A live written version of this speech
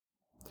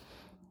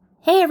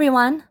Hey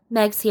everyone,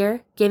 Megs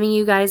here, giving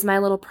you guys my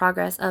little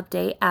progress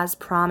update as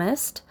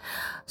promised.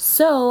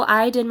 So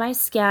I did my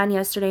scan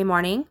yesterday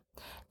morning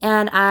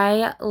and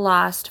I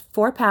lost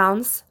 4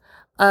 pounds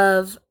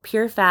of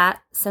pure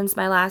fat since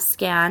my last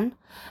scan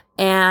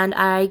and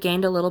I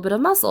gained a little bit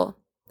of muscle.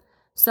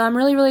 So I'm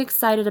really, really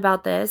excited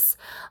about this.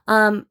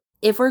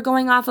 If we're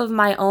going off of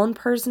my own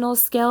personal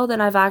scale, then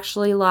I've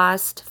actually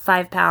lost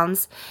 5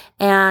 pounds.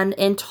 And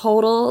in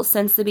total,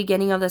 since the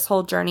beginning of this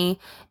whole journey,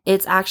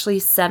 it's actually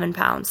 7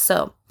 pounds.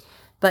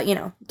 But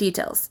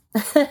details.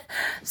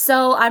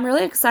 So I'm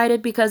really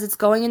excited because it's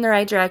going in the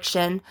right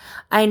direction.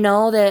 I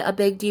know that a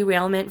big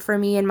derailment for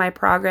me in my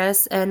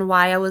progress and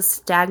why I was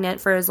stagnant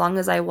for as long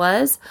as I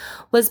was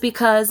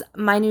because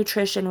my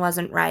nutrition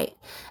wasn't right.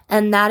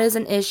 And that is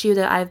an issue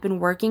that I've been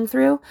working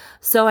through.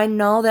 So I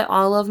know that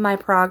all of my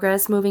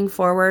progress moving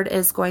forward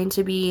is going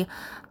to be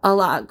a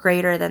lot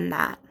greater than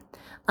that.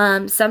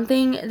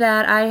 Something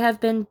that I have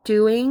been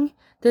doing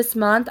this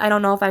month, I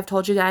don't know if I've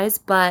told you guys,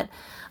 but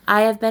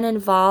I have been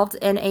involved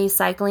in a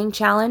cycling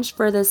challenge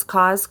for this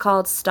cause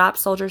called Stop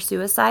Soldier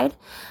Suicide.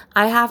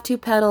 I have to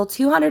pedal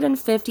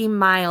 250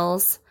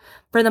 miles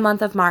for the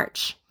month of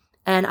March,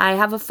 and I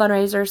have a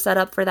fundraiser set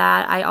up for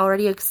that. I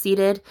already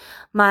exceeded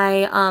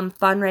my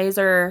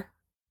fundraiser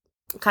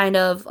kind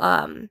of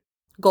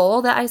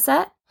goal that I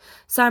set.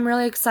 So I'm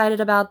really excited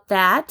about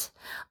that.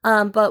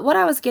 But what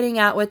I was getting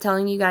at with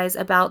telling you guys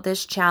about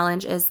this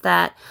challenge is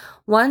that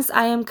once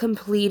I am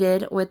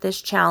completed with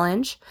this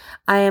challenge,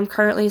 I am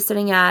currently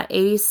sitting at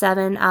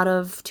 87 out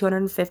of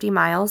 250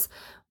 miles,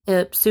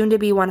 soon to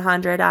be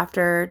 100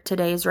 after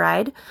today's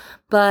ride.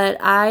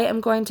 But I am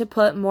going to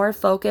put more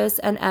focus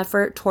and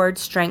effort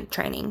towards strength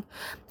training.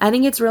 I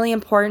think it's really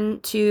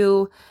important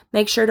to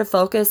make sure to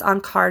focus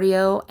on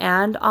cardio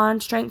and on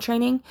strength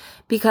training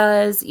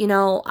because,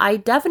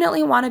 I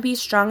definitely want to be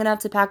strong enough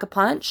to pack a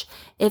punch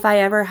if I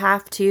ever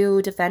have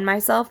to defend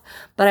myself,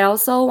 but I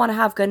also want to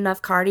have good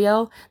enough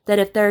cardio that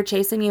if they're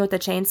chasing me with a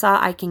chainsaw,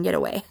 I can get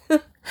away.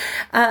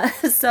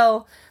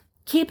 So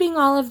keeping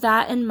all of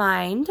that in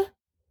mind,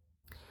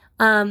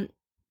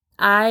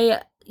 I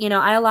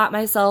allot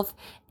myself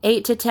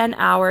 8 to 10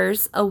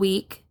 hours a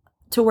week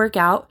to work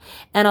out,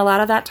 and a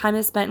lot of that time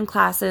is spent in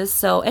classes.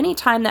 So any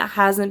time that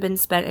hasn't been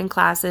spent in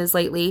classes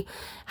lately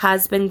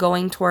has been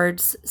going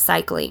towards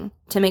cycling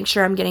to make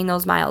sure I'm getting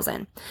those miles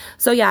in.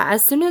 So yeah,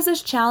 as soon as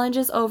this challenge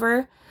is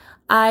over,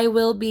 I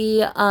will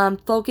be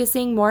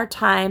focusing more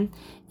time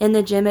in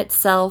the gym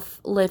itself,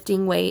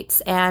 lifting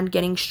weights and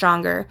getting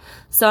stronger.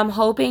 So I'm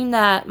hoping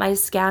that my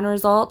scan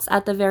results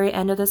at the very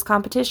end of this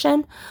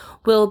competition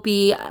will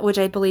be, which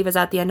I believe is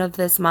at the end of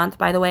this month,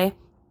 by the way,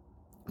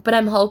 but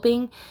I'm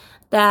hoping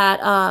that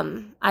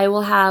I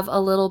will have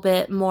a little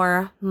bit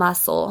more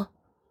muscle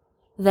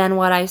than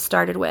what I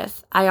started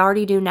with. I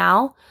already do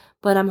now,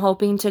 but I'm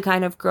hoping to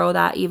kind of grow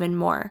that even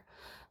more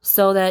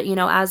so that,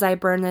 as I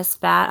burn this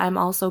fat, I'm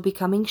also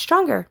becoming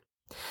stronger.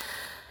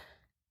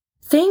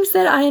 Things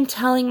that I am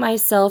telling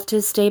myself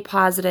to stay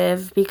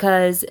positive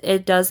because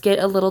it does get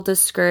a little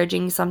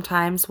discouraging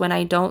sometimes when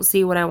I don't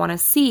see what I want to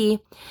see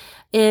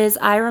is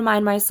I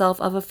remind myself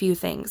of a few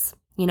things.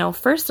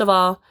 First of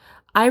all,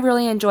 I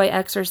really enjoy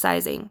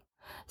exercising.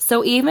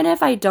 So even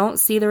if I don't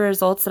see the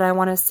results that I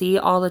want to see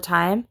all the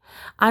time,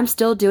 I'm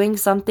still doing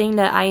something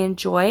that I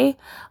enjoy.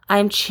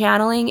 I'm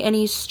channeling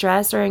any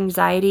stress or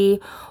anxiety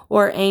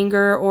or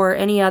anger or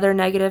any other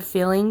negative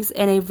feelings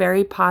in a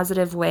very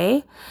positive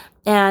way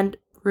and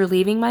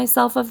relieving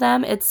myself of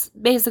them. It's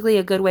basically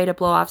a good way to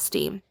blow off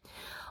steam.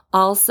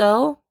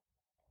 Also,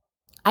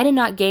 I did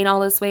not gain all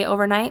this weight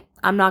overnight.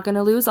 I'm not going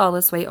to lose all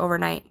this weight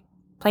overnight.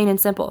 Plain and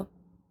simple.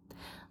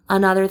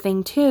 Another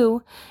thing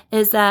too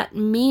is that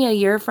me a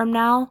year from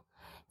now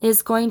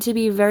is going to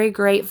be very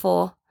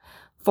grateful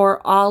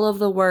for all of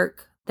the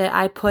work that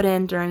I put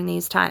in during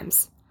these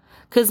times.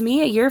 Because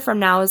me a year from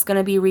now is going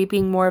to be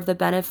reaping more of the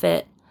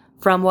benefit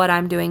from what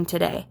I'm doing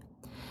today.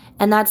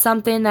 And that's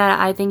something that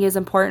I think is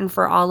important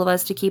for all of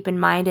us to keep in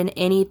mind in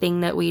anything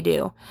that we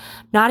do.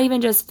 Not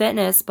even just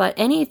fitness, but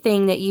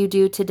anything that you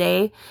do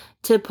today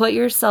to put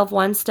yourself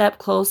one step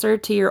closer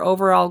to your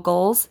overall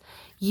goals.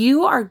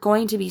 You are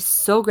going to be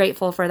so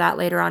grateful for that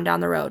later on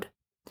down the road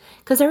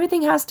because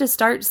everything has to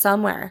start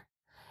somewhere.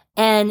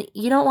 And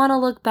you don't want to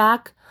look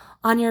back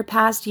on your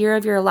past year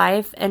of your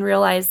life and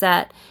realize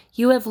that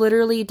you have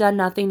literally done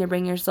nothing to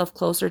bring yourself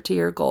closer to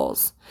your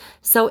goals.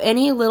 So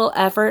any little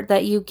effort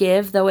that you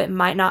give, though it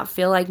might not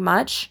feel like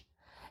much,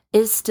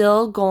 is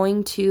still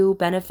going to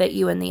benefit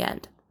you in the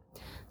end.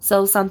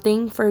 So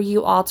something for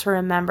you all to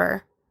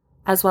remember,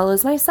 as well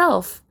as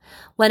myself,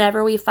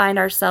 whenever we find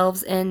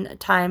ourselves in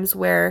times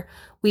where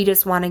we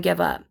just want to give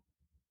up.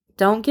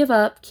 Don't give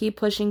up. Keep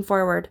pushing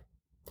forward.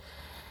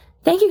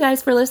 Thank you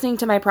guys for listening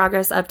to my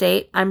progress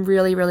update. I'm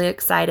really, really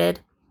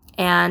excited,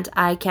 and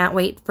I can't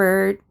wait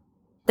for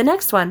the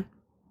next one.